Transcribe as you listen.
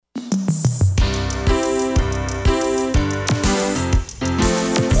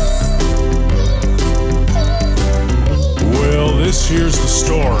here's the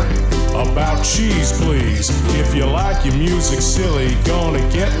story about Cheese Please. If you like your music silly, gonna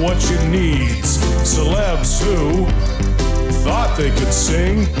get what you need. Celebs who thought they could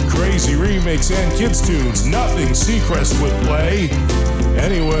sing crazy remakes and kids' tunes. Nothing Seacrest would play.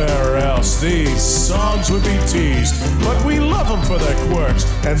 Anywhere else, these songs would be teased. But we love them for their quirks,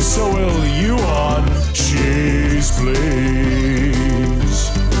 and so will you on Cheese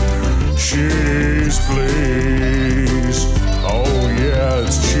Please. Cheese Please. Oh yeah,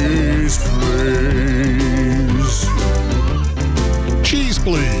 it's Cheese Please. Cheese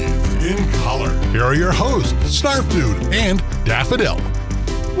Please. In color. Here are your hosts, Snarf Dude and Daffodil.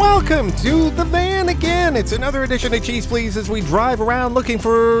 Welcome to the van again. It's another edition of Cheese Please as we drive around looking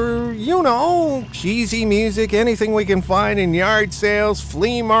for, cheesy music, anything we can find in yard sales,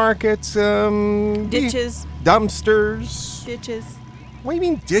 flea markets, ditches. Dumpsters. Ditches. What do you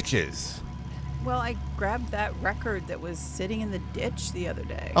mean ditches? Well, I grabbed that record that was sitting in the ditch the other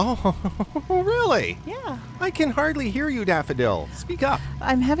day. Oh, really? Yeah. I can hardly hear you, Daffodil. Speak up.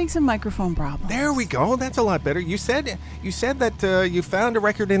 I'm having some microphone problems. There we go. That's a lot better. You said that you found a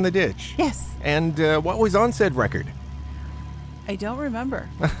record in the ditch. Yes. And what was on said record? I don't remember.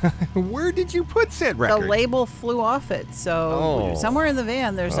 Where did you put said record? The label flew off it. So somewhere in the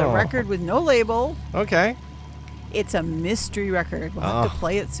van, there's a record with no label. Okay. It's a mystery record. We'll have to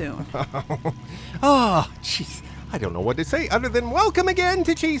play it soon. Oh, jeez. I don't know what to say other than welcome again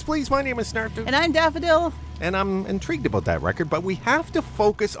to Cheese Please. My name is Snarf. And I'm Daffodil. And I'm intrigued about that record, but we have to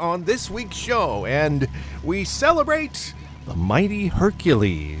focus on this week's show, and we celebrate the mighty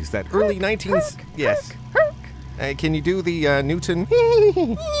Hercules, that early 19th... Yes. Can you do the Newton?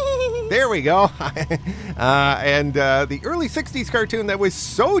 There we go. And the early 60s cartoon that was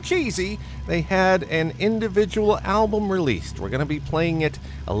so cheesy, they had an individual album released. We're going to be playing it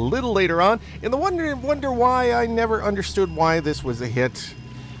a little later on. In the wonder why I never understood why this was a hit.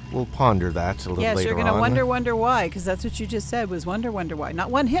 We'll ponder that a little later on. Yes, you're going to wonder why, because that's what you just said was wonder why. Not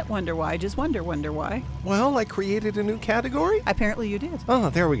one hit wonder why, just wonder why. Well, I created a new category. Apparently you did. Oh,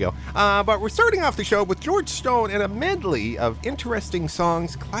 there we go. But we're starting off the show with George Stone and a medley of interesting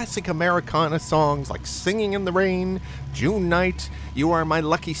songs, classic Americana songs like Singing in the Rain, June Night, You Are My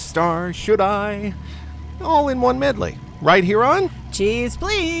Lucky Star, Should I? All in one medley. Right here on Cheese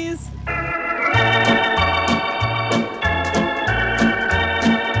Please.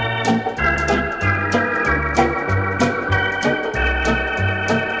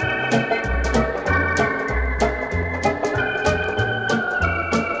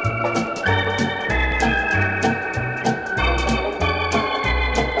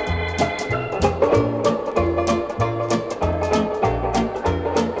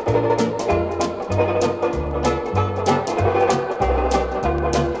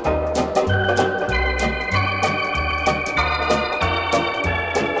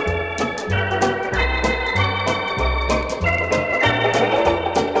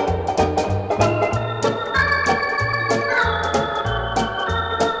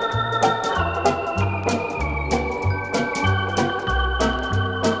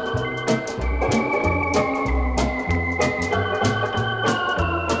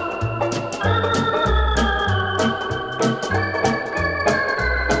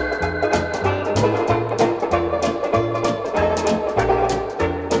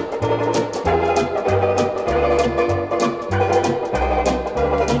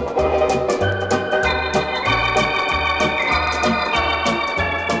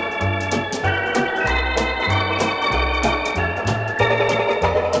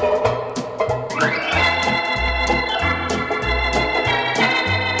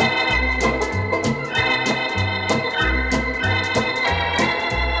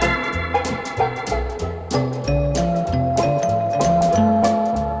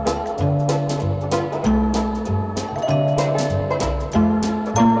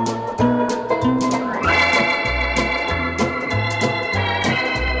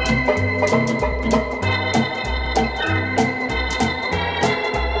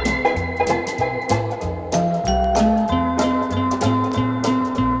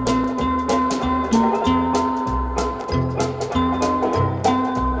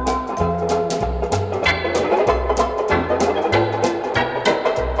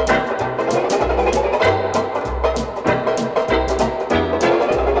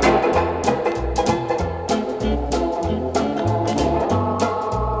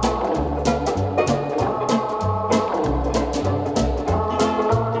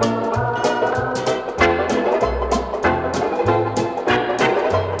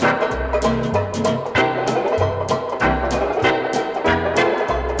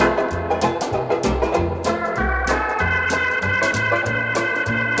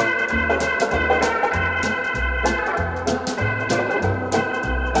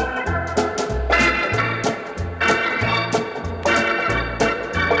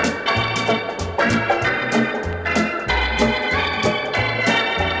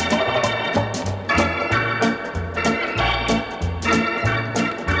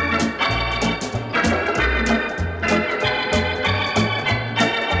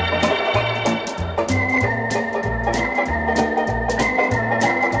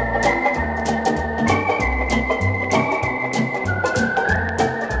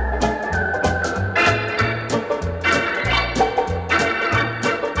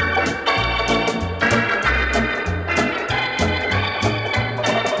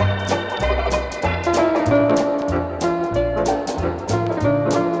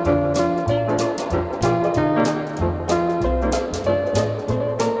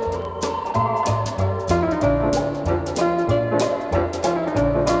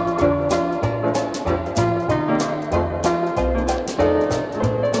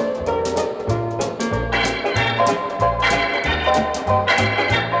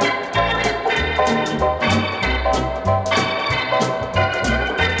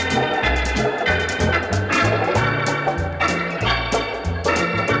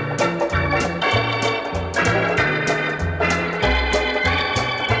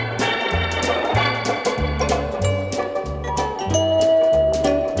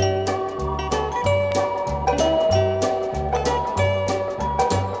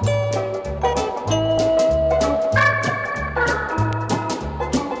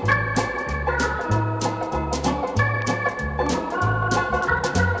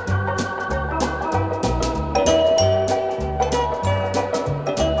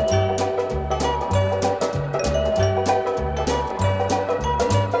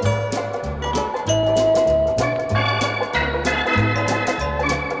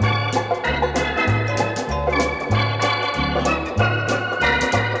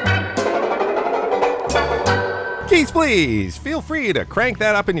 Cheese, please. Feel free to crank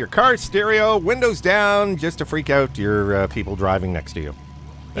that up in your car stereo, windows down, just to freak out your people driving next to you.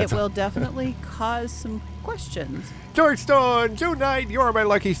 It will definitely cause some questions. George Stone, June 9th, You're My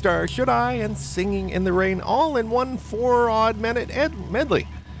Lucky Star, Should I, and Singing in the Rain, all in one 4-odd-minute medley.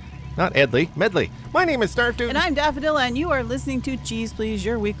 Not Edley, medley. My name is Snarf Dude. And I'm Daffodil, and you are listening to Cheese Please,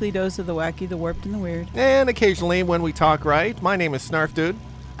 your weekly dose of the wacky, the warped, and the weird. And occasionally when we talk right, my name is Snarf Dude.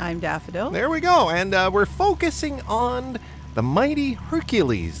 I'm Daffodil. There we go. And we're focusing on the Mighty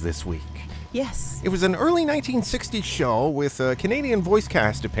Hercules this week. Yes. It was an early 1960s show with a Canadian voice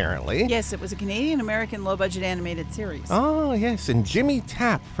cast, apparently. Yes, it was a Canadian-American low-budget animated series. Oh, yes. And Jimmy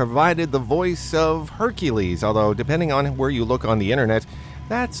Tapp provided the voice of Hercules, although depending on where you look on the internet,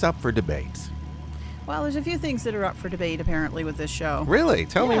 that's up for debate. Well, there's a few things that are up for debate, apparently, with this show. Really?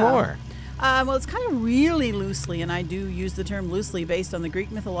 Tell me more. Well, it's kind of really loosely, and I do use the term loosely, based on the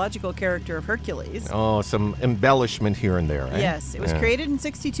Greek mythological character of Hercules. Oh, some embellishment here and there, eh? Yes, it was created in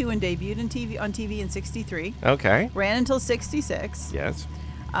 62 and debuted on TV in 63. Okay. Ran until 66. Yes.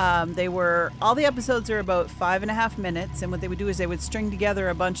 All the episodes are about 5.5 minutes, and what they would do is they would string together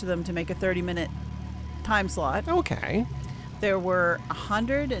a bunch of them to make a 30-minute time slot. Okay. There were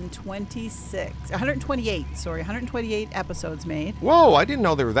 128 episodes made. Whoa, I didn't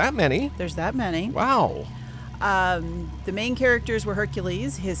know there were that many. There's that many. Wow. The main characters were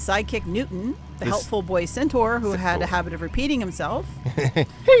Hercules, his sidekick Newton, the helpful boy Centaur, who had a habit of repeating himself. Hey,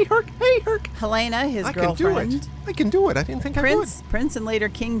 Herc, hey, Herc. Helena, his girlfriend. I can do it. I didn't think I could. Prince and later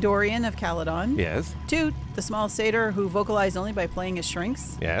King Dorian of Caledon. Yes. Toot, the small satyr who vocalized only by playing his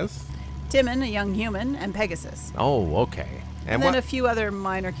shrinks. Yes. Timon, a young human, and Pegasus. Oh, okay. And then a few other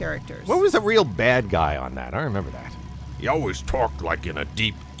minor characters. What was the real bad guy on that? I remember that. He always talked like in a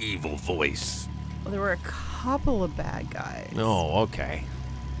deep, evil voice. Well, there were a couple of bad guys. Oh, okay.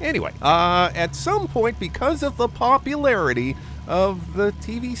 Anyway, at some point, because of the popularity of the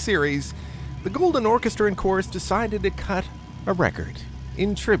TV series, the Golden Orchestra and Chorus decided to cut a record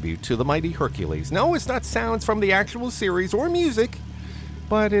in tribute to the Mighty Hercules. No, it's not sounds from the actual series or music,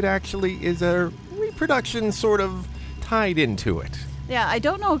 but it actually is a reproduction sort of tied into it. Yeah, I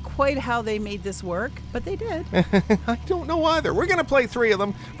don't know quite how they made this work, but they did. I don't know either. We're going to play 3 of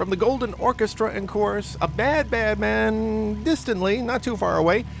them from the Golden Orchestra and Chorus, A Bad, Bad Man, distantly, not too far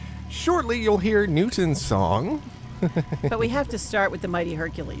away. Shortly, you'll hear Newton's song. But we have to start with the Mighty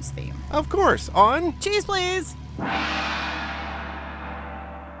Hercules theme. Of course, on Cheese Please!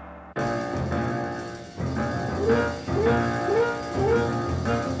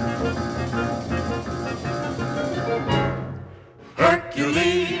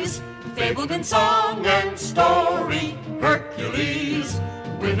 Hercules, fabled in song and story. Hercules,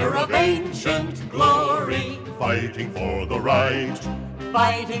 winner of ancient glory. Fighting for the right.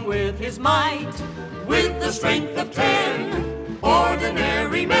 Fighting with his might, with the strength of 10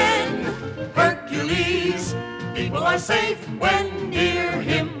 ordinary men. Hercules, people are safe when near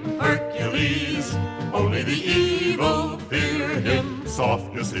him. Hercules, only the evil fear him.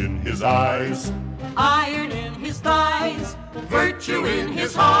 Softness in his eyes. Iron in his thighs, virtue in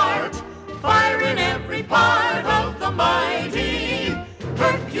his heart, fire in every part of the mighty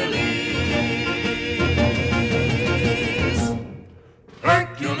Hercules.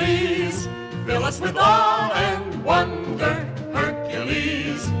 Hercules, fill us with awe and wonder.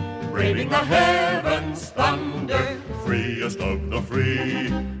 Hercules, braving the heavens' thunder. Freest of the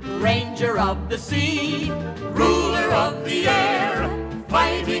free. Ranger of the sea, ruler of the air,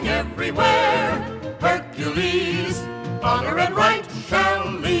 fighting everywhere. Hercules, honor and right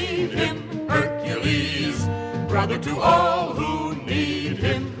shall lead him. Hercules, brother to all who need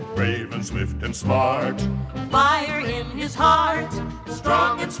him. Brave and swift and smart. Fire in his heart,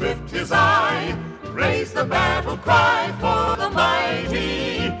 strong and swift his eye. Raise the battle cry for the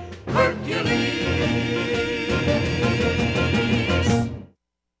mighty Hercules.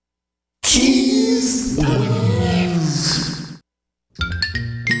 Cheese Please.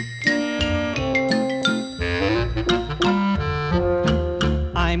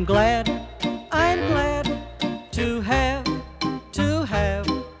 I'm glad to have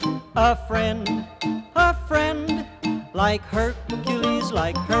a friend like Hercules,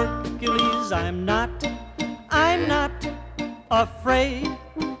 I'm not afraid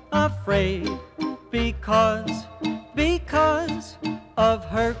because of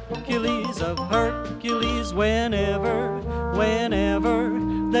Hercules, whenever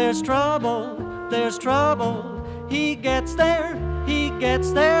there's trouble, he gets there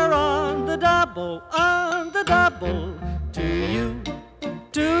on the double,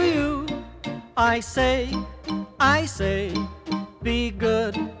 to you, I say, be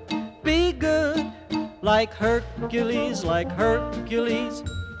good, like Hercules, like Hercules.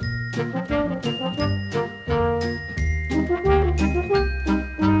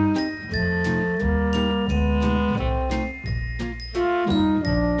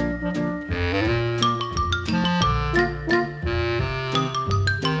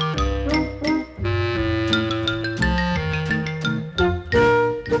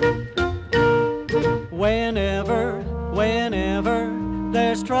 Whenever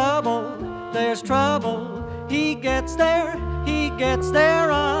there's trouble, he gets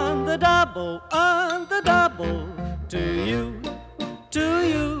there on the double, To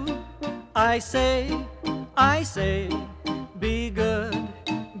you, I say, be good,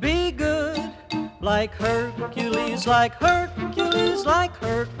 like Hercules, like Hercules, like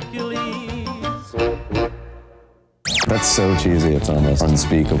Hercules. That's so cheesy, it's almost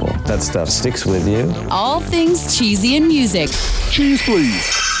unspeakable. That stuff sticks with you. All things cheesy in music. Cheese,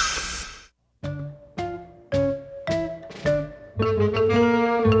 please.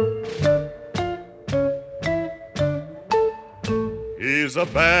 He's a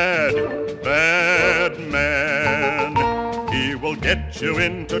bad, bad man. He will get you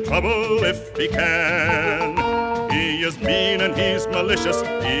into trouble if he can. He is mean and he's malicious.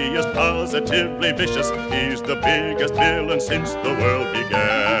 He is positively vicious. He's the biggest villain since the world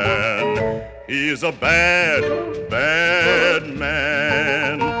began. He's a bad, bad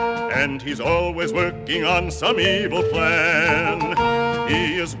man, and he's always working on some evil plan.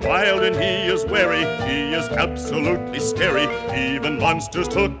 He is wild and he is wary. He is absolutely scary. Even monsters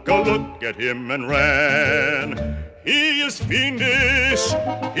took a look at him and ran. He is fiendish,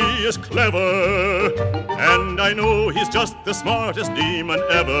 he is clever, and I know he's just the smartest demon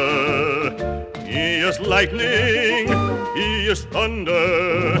ever. He is lightning, he is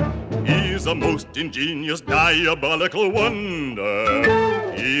thunder, he's a most ingenious, diabolical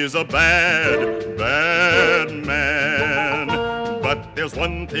wonder. He's a bad, bad man, but there's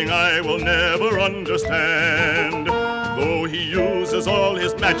one thing I will never understand. Though he uses all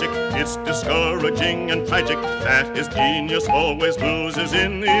his magic, it's discouraging and tragic that his genius always loses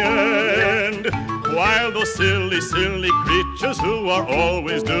in the end. While those silly, silly creatures who are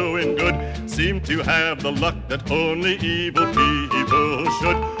always doing good seem to have the luck that only evil people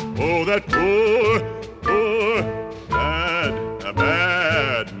should. Oh, that poor, poor,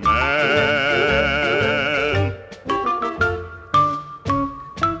 bad man.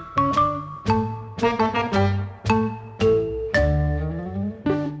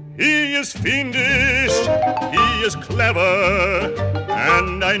 He is fiendish, he is clever,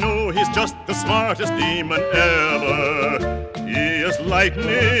 and I know he's just the smartest demon ever. He is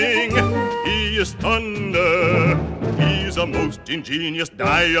lightning, he is thunder, he's a most ingenious,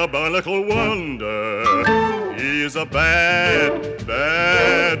 diabolical wonder. He's a bad,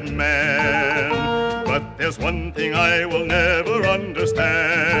 bad man, but there's one thing I will never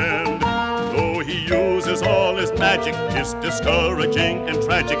understand. Though he uses all his magic, it's discouraging and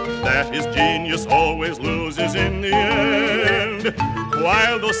tragic that his genius always loses in the end.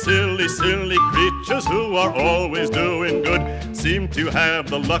 While those silly, silly creatures who are always doing good seem to have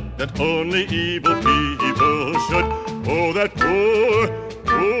the luck that only evil people should. Oh, that poor,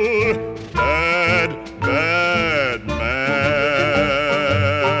 poor, bad, bad man.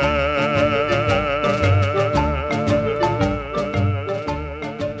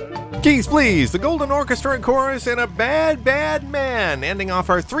 Keys, please, the Golden Orchestra and Chorus, and a bad, bad man, ending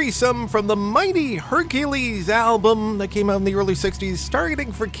off our threesome from the Mighty Hercules album that came out in the early 60s,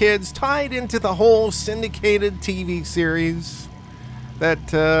 targeting for kids, tied into the whole syndicated TV series.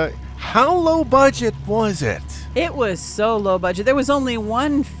 That, how low budget was it? It was so low budget. There was only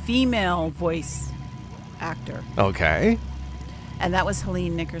one female voice actor. Okay. And that was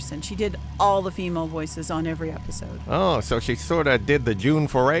Helene Nickerson. She did all the female voices on every episode. Oh, so she sort of did the June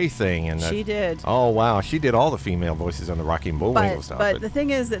Foray thing. And she did. Oh, wow. She did all the female voices on the Rocky and Bullwinkle stuff. But the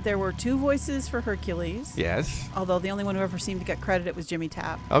thing is that there were two voices for Hercules. Yes. Although the only one who ever seemed to get credited was Jimmy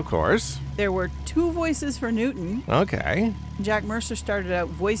Tapp. Of course. There were two voices for Newton. Okay. Jack Mercer started out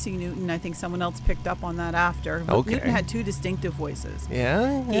voicing Newton. I think someone else picked up on that after. But Okay. Newton had two distinctive voices.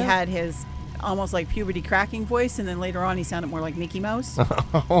 Yeah. He had his almost like puberty cracking voice, and then later on he sounded more like Mickey Mouse.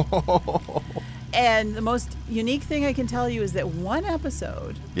 And the most unique thing I can tell you is that one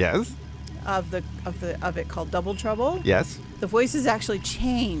episode Yes. of it called Double Trouble, Yes. the voices actually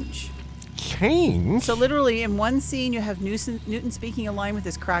change. Change? So literally in one scene you have Newton speaking a line with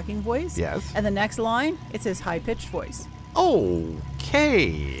his cracking voice. Yes. And the next line, it's his high-pitched voice.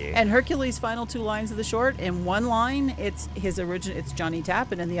 Okay. And Hercules' final 2 lines of the short, in one line, it's Johnny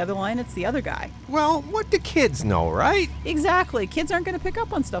Tapp, and in the other line, it's the other guy. Well, what do kids know, right? Exactly. Kids aren't going to pick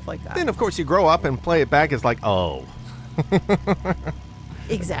up on stuff like that. Then, of course, you grow up and play it back as like, oh.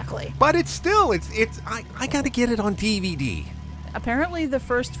 Exactly. But it's still, I got to get it on DVD. Apparently, the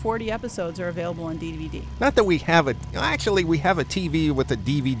first 40 episodes are available on DVD. Not that we have actually, we have a TV with a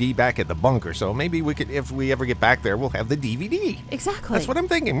DVD back at the bunker, so maybe we could, if we ever get back there, we'll have the DVD. Exactly. That's what I'm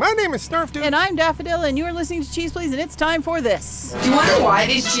thinking. My name is Snarf Dude. And I'm Daffodil, and you are listening to Cheese Please, and it's time for this. Do you wonder why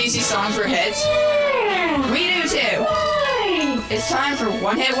these cheesy songs were hits? We do too. Why? It's time for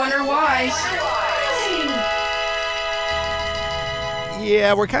One Hit Wonder Whys.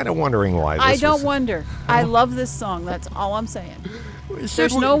 Yeah, we're kind of wondering why this I don't wonder. I love this song. That's all I'm saying.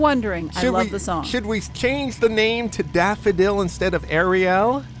 There's no wondering. I love the song. Should we change the name to Daffodil instead of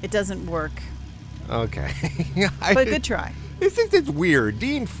Ariel? It doesn't work. Okay. But good try. It's weird.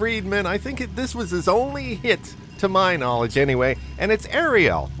 Dean Friedman, I think this was his only hit, to my knowledge anyway, and it's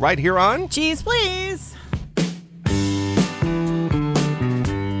Ariel, right here on Cheese Please.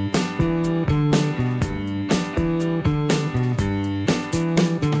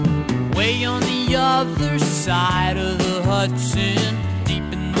 Way on the other side of the Hudson, deep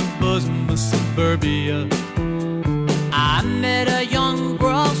in the bosom of suburbia, I met a young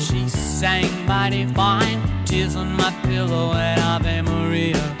girl, she sang mighty fine, tears on my pillow and Ave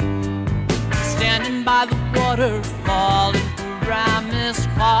Maria. Standing by the waterfall in Paramus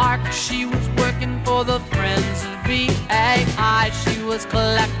Park, she was working for the Friends of BAI. She was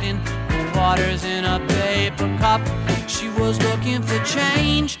collecting the waters in a paper cup. She was looking for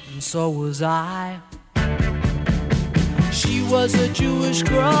change, and so was I. She was a Jewish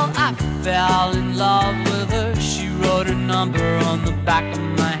girl, I fell in love with her. She wrote her number on the back of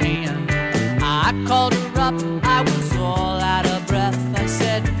my hand. I called her up, I was all out of breath. I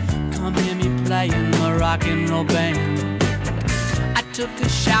said, come hear me playing my rock and roll band. I took a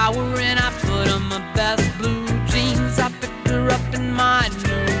shower and I put on my best blue jeans. I picked her up in my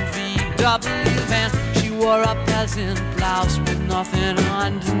new VW van. She wore a peasant blouse with nothing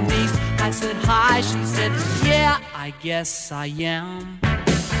underneath. I said hi, she said, yeah, I guess I am.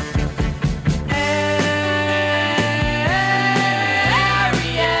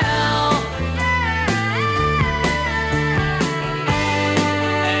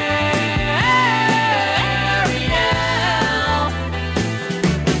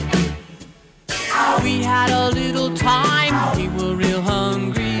 We had a little time, we were real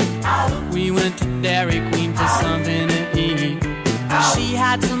hungry. We went to Dairy Queen for something to eat. She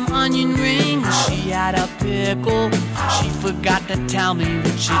had some onion rings, she had a pickle. She forgot to tell me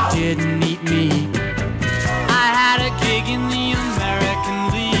that she didn't eat me. I had a gig in the American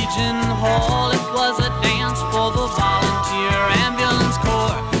Legion Hall. It was a dance for the volunteer ambulance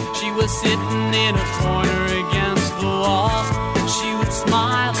corps. She was sitting in a corner against the wall. She would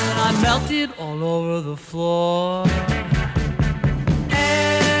smile and I melted all over the floor.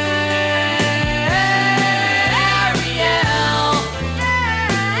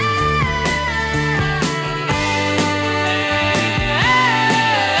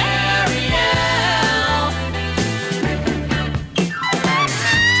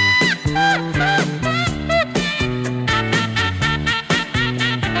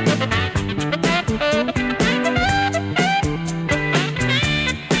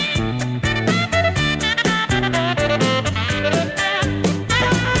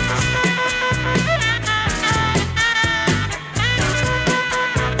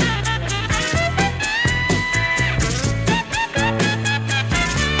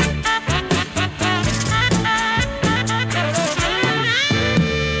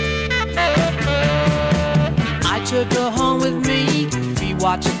 Took her home with me, we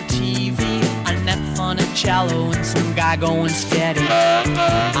watching TV, Annette Funicello and some guy going steady.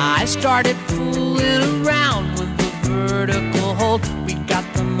 I started fooling around with the vertical hold. We got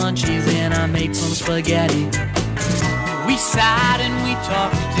the munchies and I made some spaghetti. We sat and we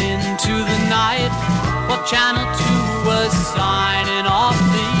talked into the night while Channel 2 was signing off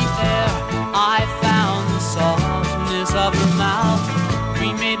the air. I found the softness of her mouth.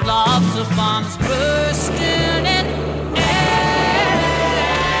 We made love to bombs bursting in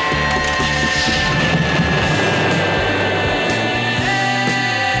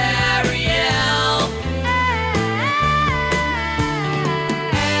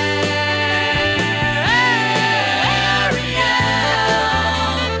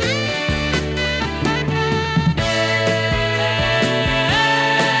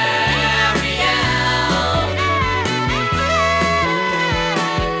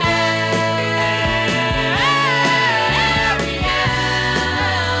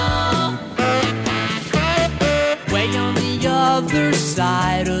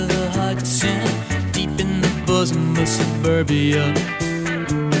suburbia.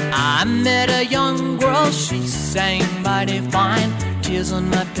 I met a young girl, she sang mighty fine. Tears on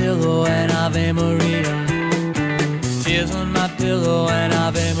my pillow and Ave Maria. Tears on my pillow and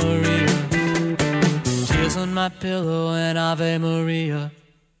Ave Maria. Tears on my pillow and Ave Maria.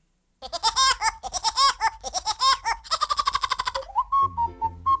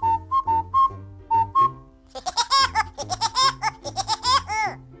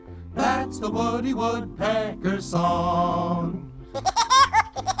 That's the Woody Woodpecker song.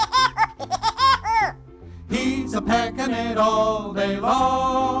 He's a pecking it all day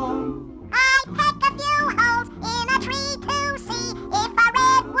long. I peck a few holes in a tree to see if a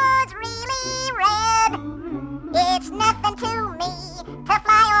redwood's really red. It's nothing to me to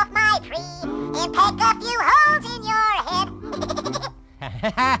fly off my tree and peck a few holes in your head.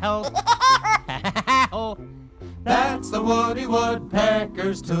 That's the Woody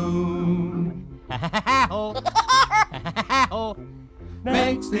Woodpecker's tune.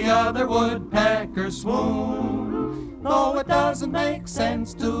 Makes the other woodpeckers swoon. Though it doesn't make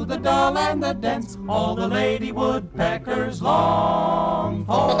sense to the dull and the dense, all the lady woodpeckers long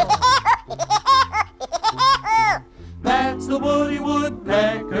for. That's the Woody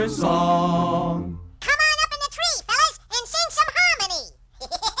Woodpecker song. Come on up in the tree, fellas, and sing some harmony.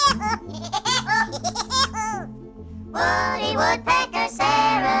 Woody Woodpecker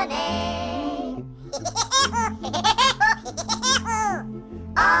serenade.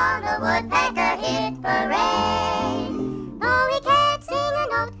 On the woodpecker hit parade. Though he can't sing a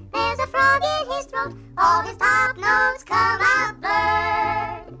note, there's a frog in his throat. All his top notes come out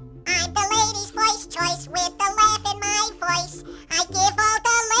blurred. I'm the lady's voice choice with the laugh in my voice. I give all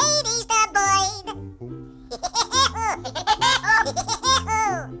the ladies the blade.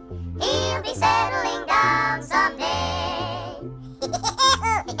 He'll be settling down someday.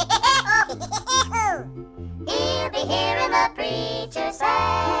 He'll be hearing the preacher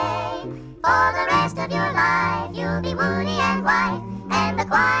say, for the rest of your life you'll be woody and white, and the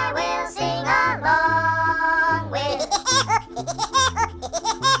choir will sing along with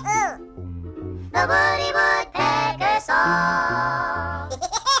the Woody Woodpecker song.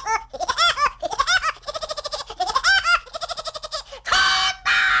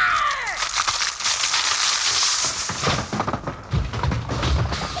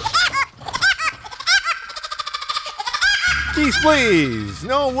 Geez, please.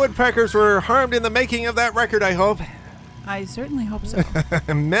 No woodpeckers were harmed in the making of that record, I hope. I certainly hope so.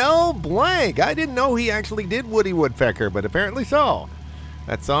 Mel Blanc. I didn't know he actually did Woody Woodpecker, but apparently so.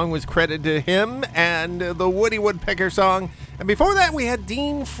 That song was credited to him and the Woody Woodpecker song. And before that, we had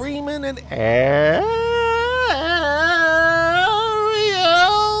Dean Freeman and Ariel.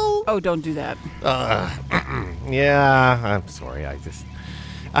 Oh, don't do that. Yeah, I'm sorry.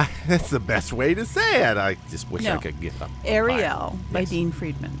 That's the best way to say it. I just wish I could get them. Ariel by Dean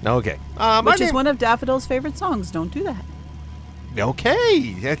Friedman. Okay. Which is one of Daffodil's favorite songs. Don't do that.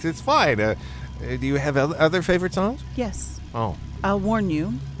 Okay. It's fine. Do you have other favorite songs? Yes. Oh. I'll warn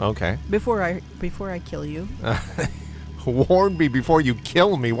you. Okay. Before I kill you. Warn me before you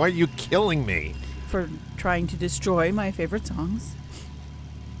kill me. Why are you killing me? For trying to destroy my favorite songs.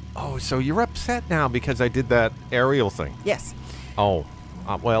 Oh, so you're upset now because I did that Ariel thing? Yes. Oh.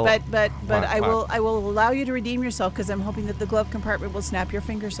 Well, but I will allow you to redeem yourself because I'm hoping that the glove compartment will snap your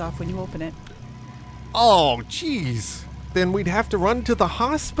fingers off when you open it. Oh, jeez. Then we'd have to run to the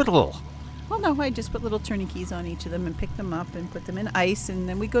hospital. Well, no, I just put little tourniquets on each of them and pick them up and put them in ice, and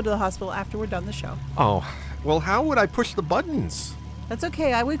then we go to the hospital after we're done the show. Oh, well, how would I push the buttons? That's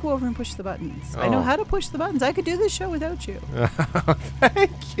okay. I would go over and push the buttons. I know how to push the buttons. I could do this show without you.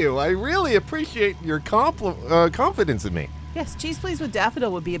 Thank you. I really appreciate your confidence in me. Yes, Cheese Please with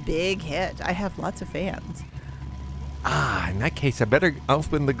Daffodil would be a big hit. I have lots of fans. In that case, I better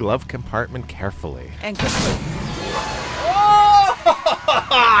open the glove compartment carefully. And quickly. Oh!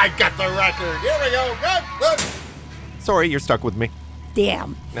 I got the record. Here we go. Good. Sorry, you're stuck with me.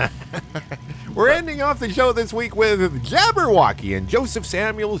 Damn. We're ending off the show this week with Jabberwocky and Joseph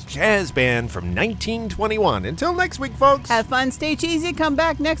Samuel's Jazz Band from 1921. Until next week, folks. Have fun, stay cheesy. Come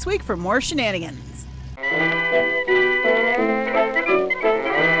back next week for more shenanigans.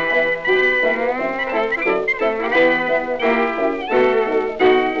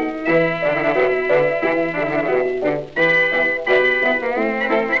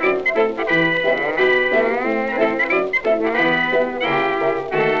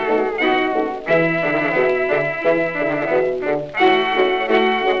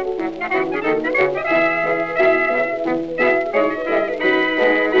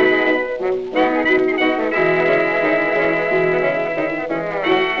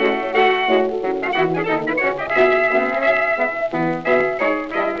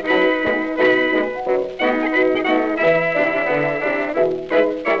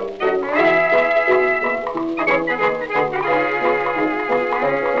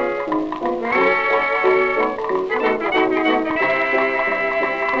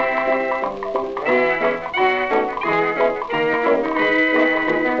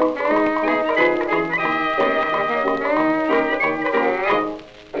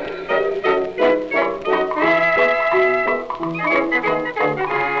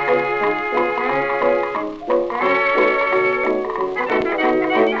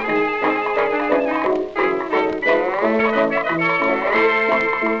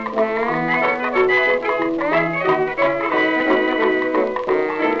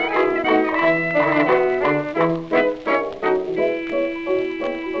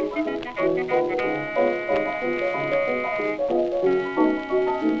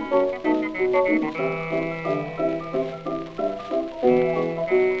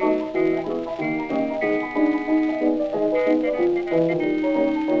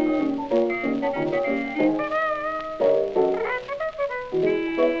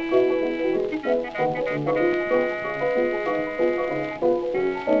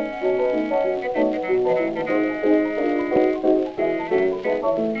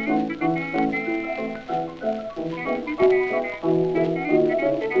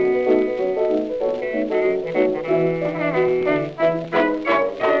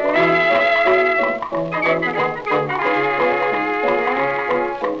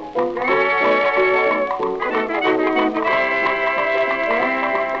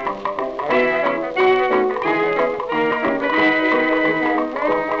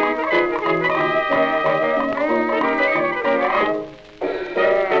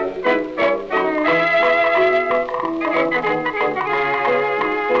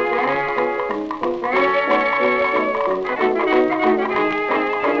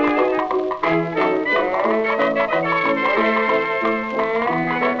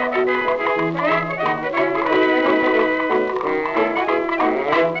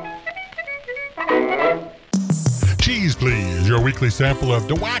 Cheese Please, your weekly sample of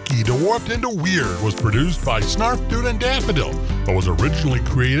DeWacky, DeWarped, and DeWeird was produced by Snarf Dude and Daffodil, but was originally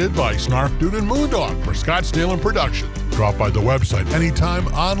created by Snarf Dude and Moondog for Scottsdale and Production. Drop by the website anytime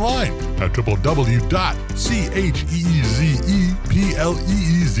online at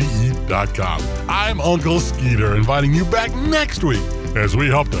www.cheezepleeze.com. I'm Uncle Skeeter, inviting you back next week as we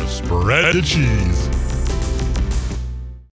help to spread the cheese.